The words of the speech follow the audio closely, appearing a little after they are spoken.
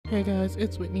Hey guys,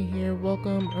 it's Whitney here.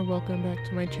 Welcome back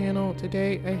to my channel.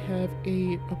 Today I have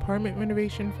a apartment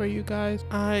renovation for you guys.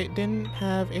 I didn't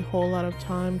have a whole lot of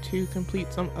time to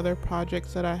complete some other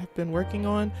projects that I have been working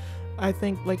on. I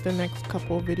think like the next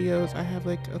couple videos I have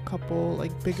like a couple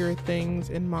like bigger things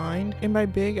in mind. And by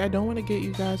big, I don't want to get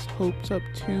you guys hopes up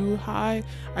too high.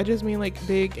 I just mean like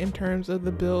big in terms of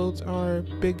the builds are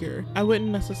bigger. I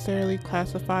wouldn't necessarily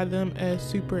classify them as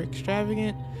super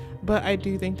extravagant, but I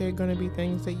do think they're going to be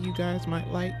things that you guys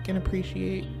might like and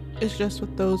appreciate. It's just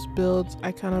with those builds,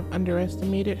 I kind of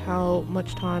underestimated how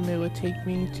much time it would take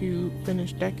me to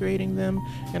finish decorating them,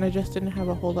 and I just didn't have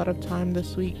a whole lot of time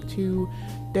this week to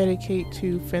dedicate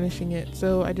to finishing it.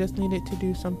 So I just needed to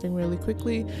do something really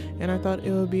quickly, and I thought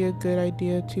it would be a good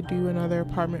idea to do another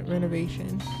apartment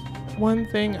renovation. One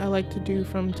thing I like to do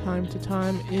from time to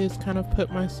time is kind of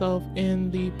put myself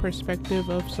in the perspective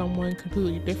of someone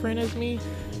completely different as me.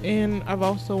 And I've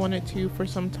also wanted to, for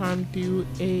some time, do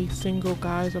a single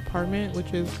guy's apartment,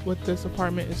 which is what this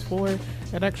apartment is for.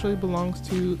 It actually belongs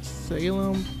to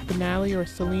Salim Benali, or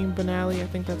Salim Benali, I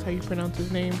think that's how you pronounce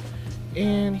his name.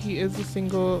 And he is a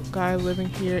single guy living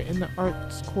here in the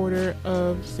arts quarter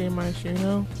of San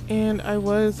Myshuno. And I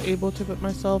was able to put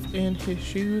myself in his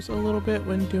shoes a little bit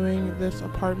when doing this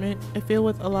apartment. I feel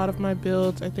with a lot of my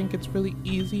builds, I think it's really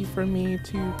easy for me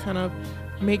to kind of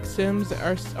make sims that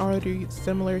are already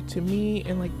similar to me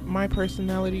and like my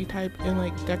personality type and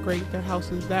like decorate their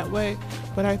houses that way.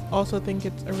 But I also think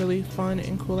it's a really fun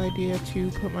and cool idea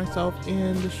to put myself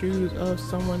in the shoes of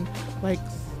someone like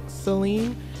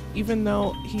Salim. Even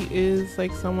though he is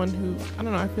like someone who, I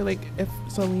don't know, I feel like if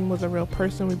Salim was a real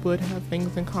person, we would have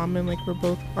things in common. Like we're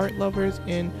both art lovers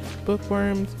and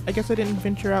bookworms. I guess I didn't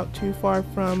venture out too far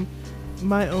from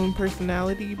my own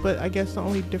personality, but I guess the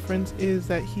only difference is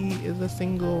that he is a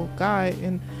single guy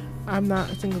and I'm not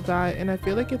a single guy. And I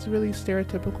feel like it's really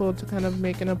stereotypical to kind of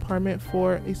make an apartment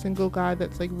for a single guy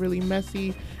that's like really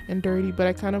messy and dirty, but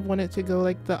I kind of wanted to go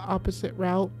like the opposite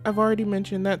route. I've already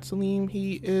mentioned that Salim,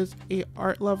 he is a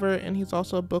art lover and he's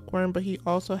also a bookworm, but he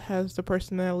also has the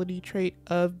personality trait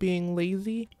of being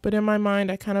lazy. But in my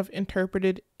mind, I kind of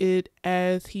interpreted it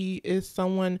as he is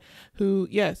someone who,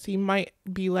 yes, he might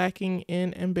be lacking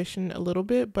in ambition a little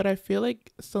bit, but I feel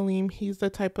like Salim, he's the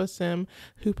type of sim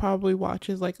who probably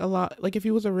watches like a lot, like if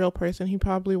he was a real person, he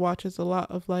probably watches a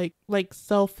lot of like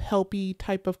self-helpy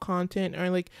type of content, or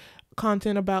like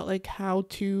content about like how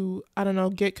to, I don't know,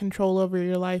 get control over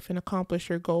your life and accomplish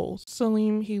your goals.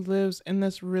 Salim, he lives in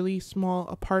this really small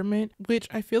apartment, which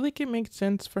I feel like it makes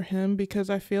sense for him because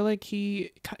I feel like he's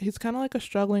kind of like a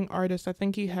struggling artist. I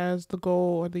think he has the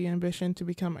goal or the ambition to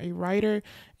become a writer,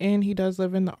 and he does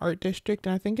live in the art district,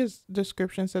 and I think his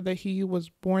description said that he was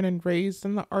born and raised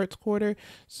in the arts quarter,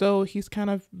 so he's kind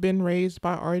of been raised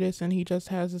by artists and he just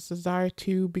has this desire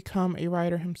to become a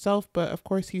writer himself, but of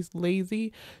course he's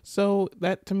lazy. So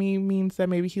that to me means that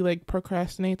maybe he like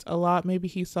procrastinates a lot. Maybe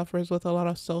he suffers with a lot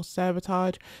of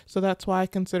self-sabotage. So that's why I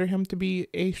consider him to be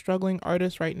a struggling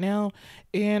artist right now.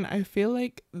 And I feel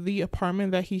like the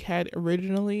apartment that he had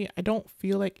originally, I don't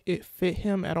feel like it fit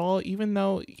him at all, even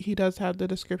though he does have the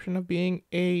description of being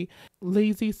a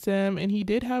lazy sim, and he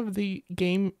did have the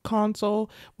game console,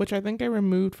 which I think I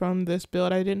removed from this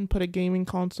build. I didn't put a gaming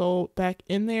console back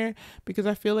in there because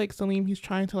I feel like Salim, he's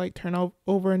trying to like turn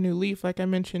over a new leaf. Like I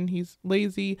mentioned, he's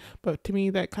lazy, but to me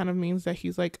that kind of means that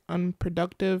he's like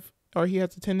unproductive, or he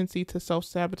has a tendency to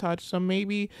self-sabotage. So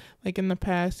maybe like in the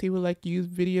past he would like use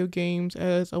video games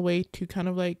as a way to kind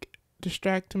of like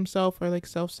distract himself or like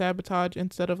self-sabotage.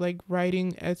 Instead of like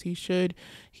writing as he should,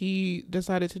 he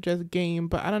decided to just game.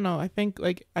 But I don't know, I think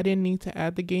like I didn't need to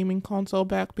add the gaming console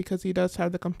back because he does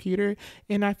have the computer,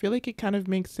 and I feel like it kind of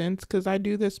makes sense because I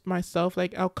do this myself.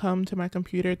 Like I'll come to my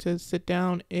computer to sit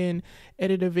down and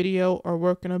edit a video or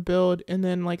work on a build, and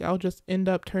then like I'll just end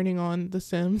up turning on The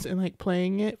Sims and like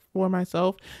playing it for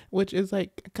myself, which is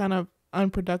like kind of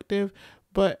unproductive.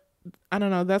 But I don't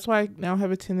know, that's why I now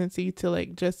have a tendency to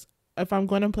like just, if I'm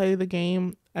going to play the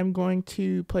game, I'm going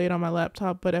to play it on my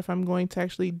laptop, but if I'm going to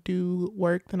actually do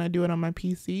work, then I do it on my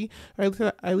PC, or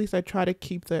at least I try to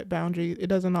keep that boundary. It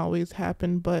doesn't always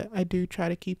happen, but I do try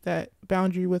to keep that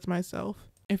boundary with myself.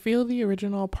 I feel the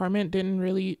original apartment didn't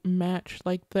really match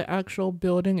like the actual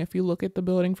building if you look at the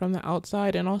building from the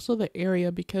outside, and also the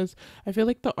area, because I feel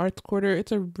like the arts quarter,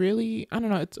 it's a really, I don't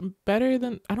know, it's better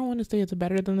than, I don't want to say it's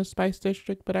better than the Spice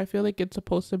District, but I feel like it's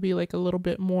supposed to be like a little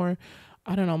bit more,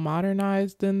 I don't know,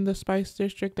 modernized than the Spice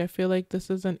District. I feel like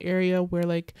this is an area where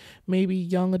like maybe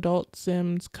young adult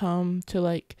Sims come to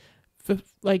like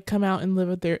come out and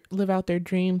live out their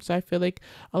dreams. So I feel like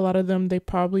a lot of them, they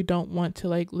probably don't want to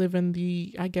like live in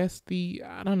the, I guess the,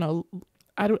 I don't know,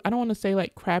 I don't want to say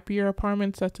like crappier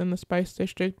apartments that's in the Spice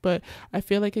District, but I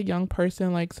feel like a young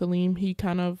person like Salim, he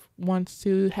kind of wants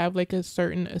to have like a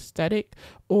certain aesthetic,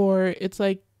 or it's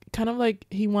like kind of like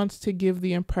he wants to give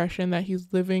the impression that he's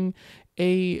living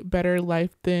a better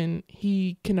life than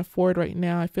he can afford right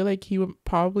now. I feel like he would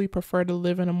probably prefer to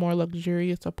live in a more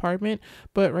luxurious apartment,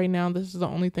 but right now this is the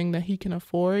only thing that he can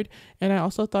afford. And I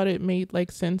also thought it made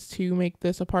like sense to make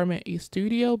this apartment a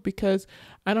studio because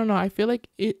I don't know, I feel like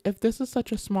if this is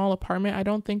such a small apartment, I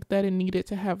don't think that it needed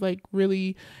to have like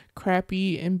really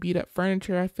crappy and beat up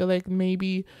furniture. I feel like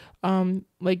maybe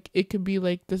like it could be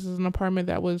like this is an apartment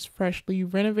that was freshly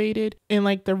renovated, and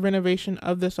like the renovation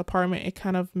of this apartment, it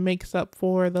kind of makes up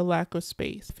for the lack of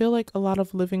space. I feel like a lot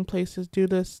of living places do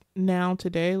this now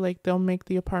today. Like they'll make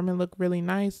the apartment look really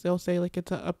nice. They'll say like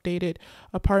it's an updated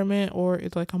apartment or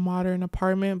it's like a modern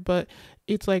apartment, but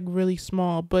it's like really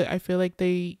small. But I feel like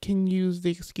they can use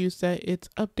the excuse that it's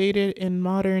updated and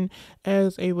modern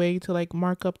as a way to like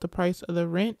mark up the price of the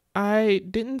rent. I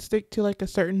didn't stick to like a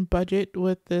certain budget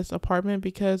with this apartment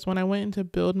because when I went into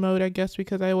build mode, I guess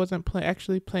because I wasn't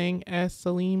actually playing as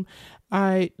Salim,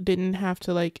 I didn't have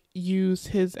to like use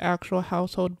his actual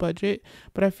household budget.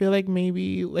 But I feel like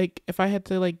maybe like if I had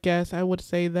to like guess, I would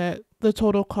say that the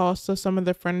total cost of some of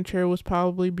the furniture was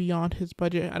probably beyond his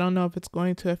budget. I don't know if it's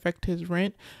going to affect his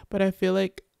rent, but I feel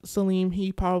like Salim,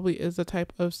 he probably is the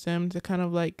type of sim to kind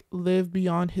of like live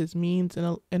beyond his means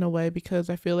in a way, because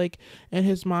I feel like in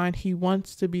his mind he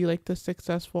wants to be like the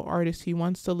successful artist. He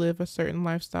wants to live a certain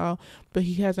lifestyle, but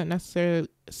he hasn't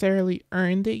necessarily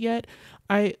earned it yet.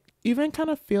 I even kind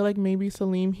of feel like maybe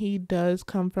Salim, he does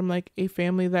come from like a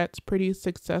family that's pretty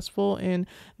successful, and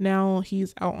now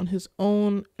he's out on his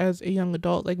own as a young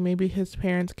adult. Like maybe his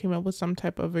parents came up with some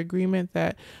type of agreement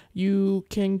that you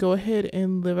can go ahead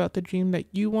and live out the dream that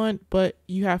you want, but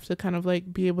you have to kind of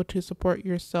like be able to support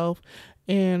yourself.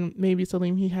 And maybe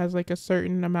Salim, he has like a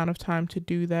certain amount of time to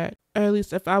do that. Or at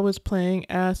least if I was playing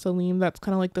as Salim, that's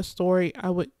kind of like the story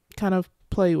I would kind of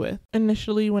play with.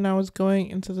 Initially, when I was going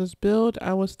into this build,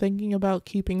 I was thinking about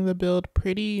keeping the build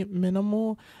pretty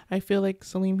minimal. I feel like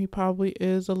Salim, he probably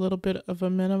is a little bit of a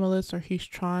minimalist, or he's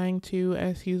trying to,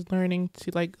 as he's learning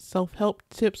to like self-help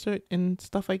tips and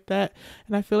stuff like that.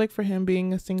 And I feel like for him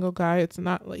being a single guy, it's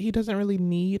not like he doesn't really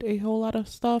need a whole lot of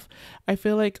stuff. I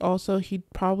feel like also he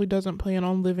probably doesn't plan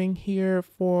on living here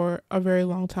for a very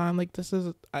long time. Like this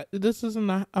is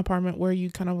an apartment where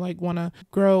you kind of like want to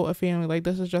grow a family. Like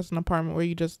this is just an apartment where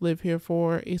you just live here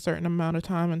for a certain amount of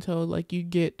time until like you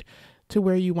get to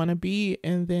where you want to be,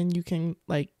 and then you can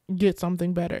like get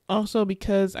something better. Also,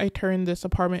 because I turned this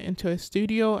apartment into a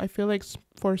studio, I feel like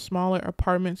for smaller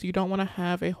apartments you don't want to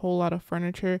have a whole lot of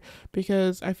furniture,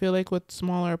 because I feel like with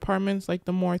smaller apartments, like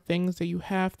the more things that you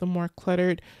have, the more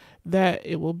cluttered that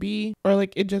it will be, or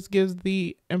like it just gives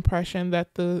the impression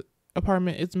that the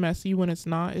apartment is messy when it's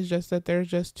not. It's just that there's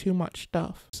just too much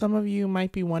stuff. Some of you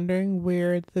might be wondering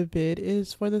where the bid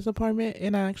is for this apartment,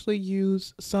 and I actually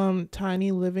use some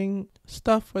tiny living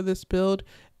stuff for this build,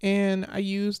 and I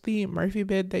used the Murphy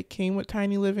bed that came with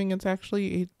Tiny Living. It's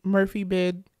actually a Murphy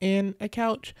bed and a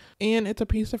couch, and it's a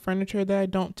piece of furniture that I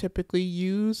don't typically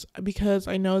use because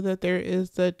I know that there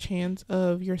is the chance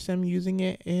of your sim using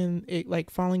it and it like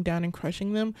falling down and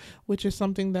crushing them, which is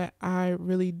something that I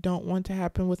really don't want to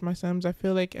happen with my sims. I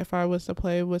feel like if I was to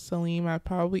play with Salim, I'd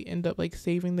probably end up like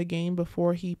saving the game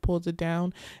before he pulls it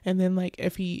down, and then like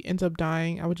if he ends up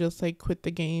dying, I would just like quit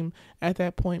the game at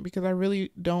that point, because I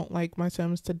really don't like my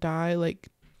sims to die like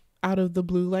out of the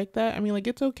blue like that. I mean, like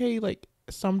it's okay like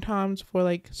sometimes for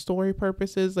like story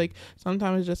purposes, like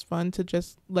sometimes it's just fun to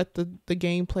just let the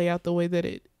game play out the way that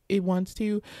it wants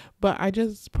to, but I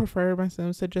just prefer my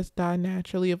sims to just die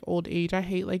naturally of old age. I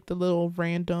hate like the little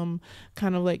random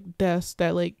kind of like deaths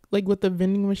that like with the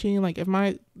vending machine. Like if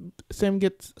my sim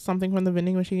gets something from the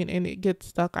vending machine and it gets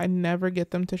stuck, I never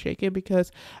get them to shake it,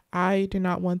 because I do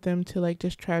not want them to like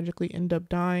just tragically end up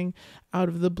dying out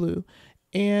of the blue.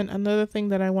 And another thing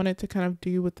that I wanted to kind of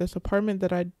do with this apartment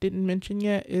that I didn't mention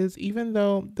yet is, even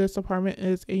though this apartment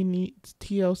is a neat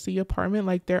TLC apartment,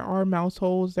 like there are mouse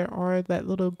holes, there are that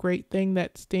little grate thing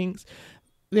that stinks,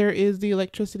 there is the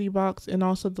electricity box and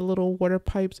also the little water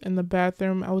pipes in the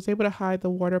bathroom. I was able to hide the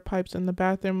water pipes in the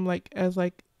bathroom like as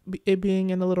like it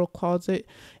being in a little closet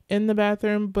in the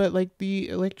bathroom, but like the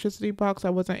electricity box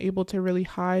I wasn't able to really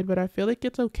hide. But I feel like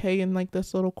it's okay in like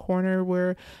this little corner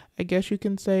where I guess you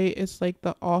can say it's like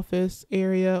the office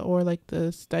area or like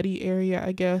the study area,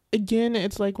 I guess. Again,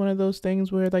 it's like one of those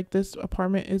things where like this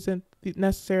apartment isn't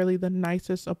necessarily the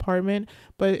nicest apartment,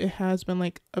 but it has been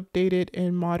like updated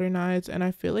and modernized, and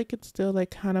I feel like it's still like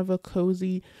kind of a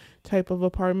cozy type of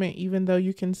apartment, even though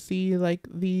you can see like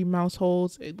the mouse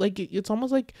holes. It's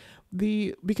almost like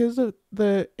because of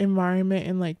the environment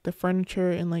and like the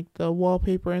furniture and like the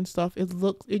wallpaper and stuff,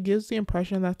 it gives the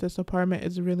impression that this apartment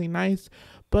is really nice.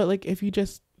 But like if you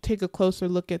just take a closer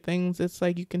look at things, it's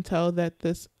like you can tell that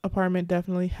this apartment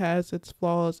definitely has its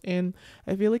flaws. And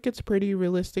I feel like it's pretty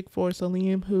realistic for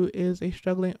Salim, who is a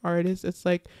struggling artist. It's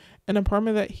like an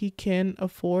apartment that he can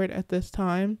afford at this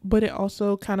time, but it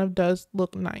also kind of does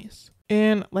look nice.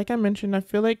 And like I mentioned, I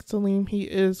feel like Salim, he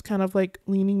is kind of like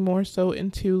leaning more so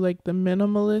into like the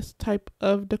minimalist type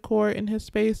of decor in his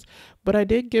space. But I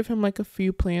did give him like a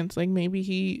few plants. Like maybe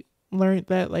he learned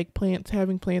that like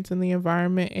having plants in the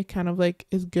environment, it kind of like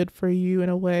is good for you in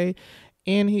a way.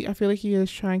 And I feel like he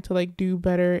is trying to like do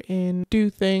better and do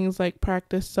things like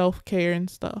practice self-care and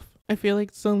stuff. I feel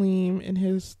like Salim in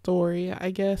his story,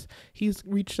 I guess he's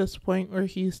reached this point where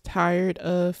he's tired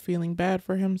of feeling bad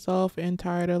for himself and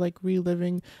tired of like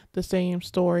reliving the same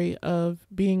story of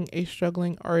being a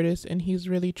struggling artist, and he's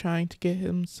really trying to get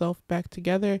himself back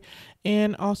together.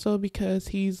 And also because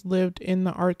he's lived in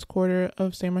the arts quarter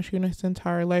of San Marino his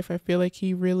entire life, I feel like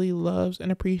he really loves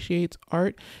and appreciates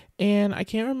art. And I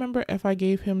can't remember if I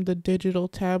gave him the digital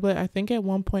tablet. I think at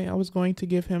one point I was going to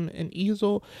give him an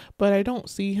easel, but I don't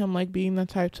see him like being the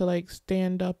type to like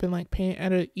stand up and like paint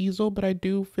at an easel. But I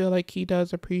do feel like he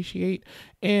does appreciate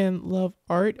and love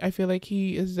art. I feel like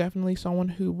he is definitely someone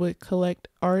who would collect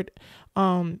art.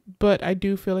 But I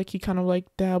do feel like he kind of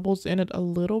like dabbles in it a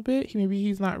little bit. Maybe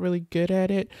he's not really good at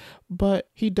it, but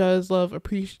he does love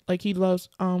he loves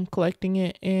collecting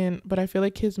it. But I feel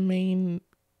like his main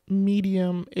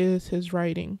medium is his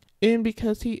writing. And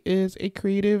because he is a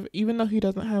creative, even though he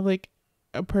doesn't have like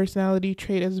a personality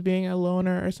trait as being a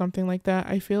loner or something like that,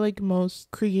 I feel like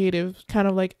most creatives kind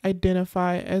of like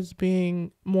identify as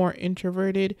being more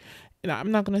introverted. And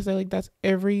I'm not gonna say like that's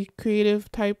every creative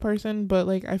type person, but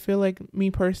like I feel like me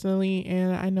personally,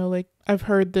 and I know like I've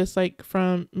heard this like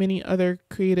from many other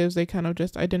creatives, they kind of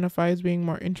just identify as being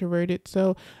more introverted.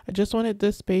 So I just wanted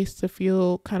this space to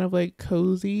feel kind of like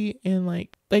cozy and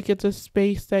like it's a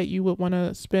space that you would want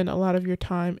to spend a lot of your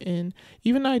time in.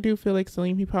 Even though I do feel like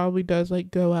Salim, he probably does like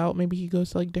go out, maybe he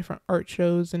goes to like different art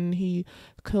shows and he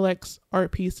collects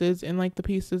art pieces, and like the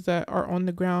pieces that are on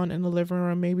the ground in the living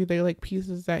room, maybe they're like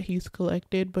pieces that he's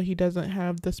collected, but he doesn't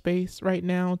have the space right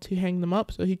now to hang them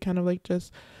up, so he kind of like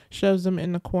just shoves them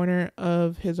in the corner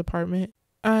of his apartment.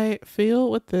 I feel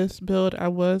with this build I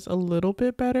was a little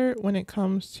bit better when it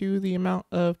comes to the amount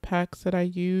of packs that I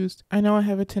used. I know I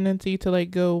have a tendency to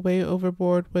like go way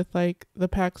overboard with like the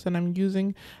packs that I'm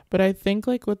using, but I think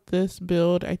like with this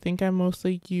build, I think I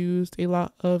mostly used a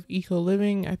lot of Eco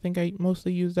Living. I think I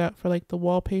mostly used that for like the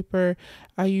wallpaper.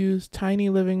 I used Tiny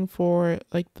Living for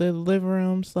like the living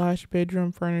room /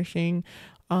 bedroom furnishing.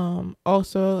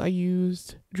 Also I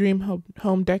used Dream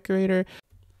Home Decorator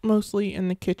mostly in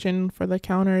the kitchen for the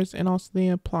counters and also the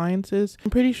appliances. I'm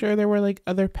pretty sure there were like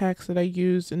other packs that I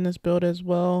used in this build as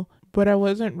well, but I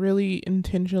wasn't really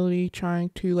intentionally trying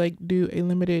to like do a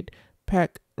limited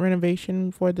pack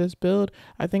renovation for this build.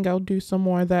 I think I'll do some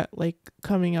more of that like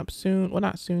coming up soon. Well,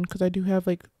 not soon, because I do have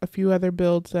like a few other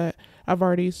builds that I've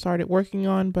already started working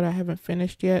on, but I haven't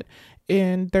finished yet,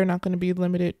 and they're not going to be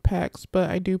limited packs,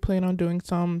 but I do plan on doing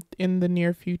some in the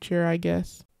near future, I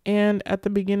guess. And at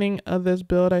the beginning of this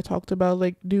build, I talked about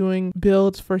like doing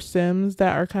builds for Sims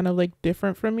that are kind of like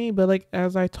different from me. But like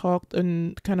as I talked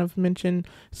and kind of mentioned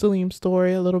Salim's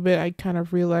story a little bit, I kind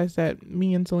of realized that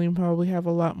me and Salim probably have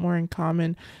a lot more in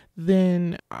common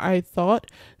than I thought.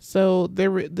 So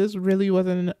this really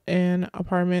wasn't an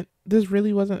apartment. This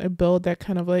really wasn't a build that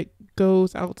kind of like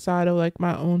goes outside of like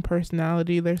my own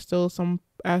personality. There's still some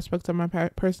aspects of my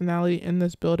personality in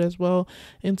this build as well,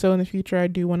 and so in the future I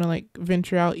do want to like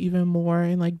venture out even more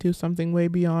and like do something way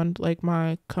beyond like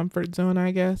my comfort zone, I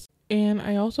guess. And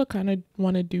I also kind of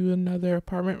want to do another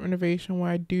apartment renovation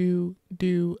where I do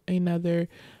another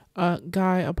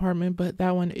guy apartment, but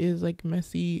that one is like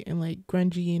messy and like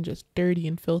grungy and just dirty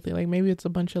and filthy. Like maybe it's a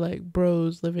bunch of like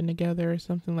bros living together or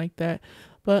something like that,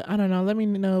 but I don't know. Let me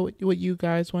know what you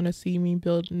guys want to see me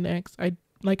build next.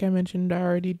 Like I mentioned, I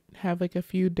already have like a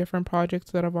few different projects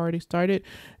that I've already started.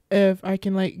 If I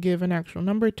can like give an actual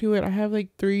number to it, I have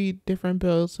like 3 different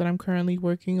builds that I'm currently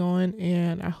working on,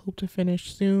 and I hope to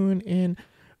finish soon and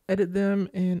edit them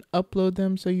and upload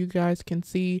them so you guys can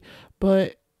see.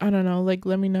 But I don't know, like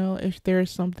let me know if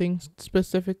there's something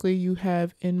specifically you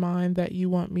have in mind that you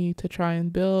want me to try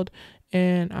and build,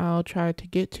 and I'll try to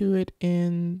get to it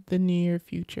in the near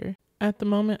future. At the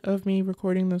moment of me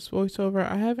recording this voiceover,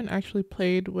 I haven't actually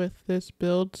played with this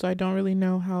build, so I don't really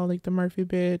know how like the Murphy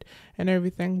bed and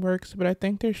everything works, but I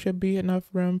think there should be enough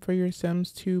room for your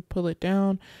Sims to pull it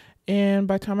down. And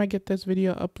by the time I get this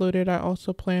video uploaded, I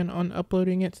also plan on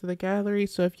uploading it to the gallery.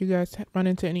 So if you guys run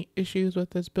into any issues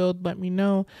with this build, let me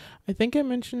know. I think I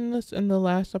mentioned this in the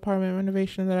last apartment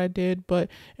renovation that I did, but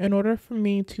in order for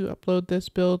me to upload this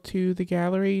build to the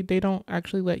gallery, they don't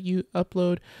actually let you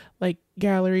upload like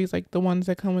galleries, like the ones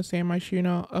that come with San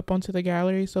Myshuno, up onto the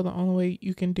gallery. So the only way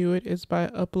you can do it is by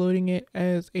uploading it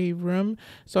as a room.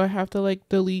 So I have to like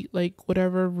delete like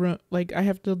whatever room, like I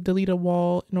have to delete a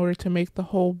wall in order to make the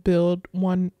whole build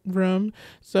one room.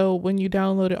 So when you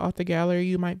download it off the gallery,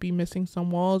 you might be missing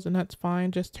some walls, and that's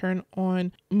fine. Just turn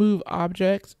on move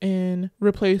objects and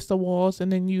replace the walls,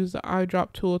 and then use the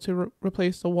eyedrop tool to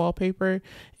replace the wallpaper,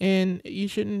 and you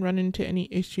shouldn't run into any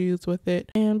issues with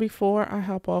it. And before I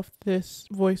hop off this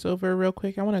voiceover real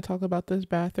quick, I want to talk about this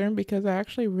bathroom because I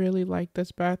actually really like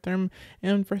this bathroom,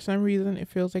 and for some reason it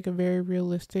feels like a very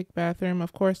realistic bathroom.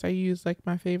 Of course, I use like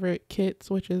my favorite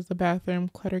kits, which is the bathroom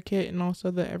clutter kit and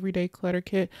also the everyday clutter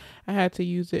kit. I had to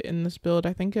use it in this build.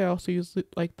 I think I also used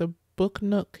like the book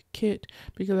nook kit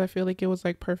because I feel like it was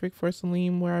like perfect for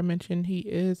Salim, where I mentioned he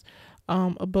is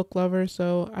a book lover,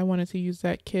 so I wanted to use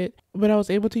that kit. But I was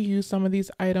able to use some of these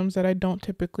items that I don't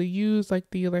typically use, like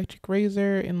the electric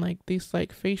razor and like these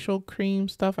like facial cream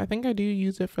stuff. I think I do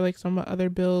use it for like some other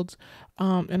builds,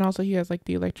 and also he has like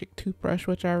the electric toothbrush,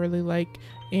 which I really like.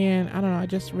 And I don't know, I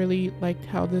just really liked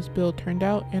how this build turned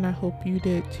out, and I hope you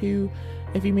did too.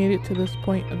 If you made it to this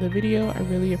point of the video, I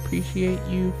really appreciate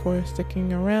you for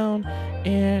sticking around,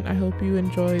 and I hope you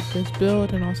enjoyed this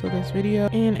build and also this video.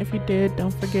 And if you did,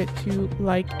 don't forget to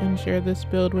like and share this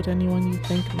build with anyone you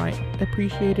think might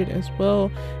appreciate it as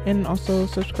well, and also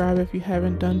subscribe if you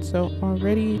haven't done so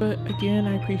already. But again,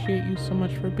 I appreciate you so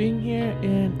much for being here,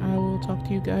 and I will talk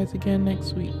to you guys again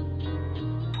next week.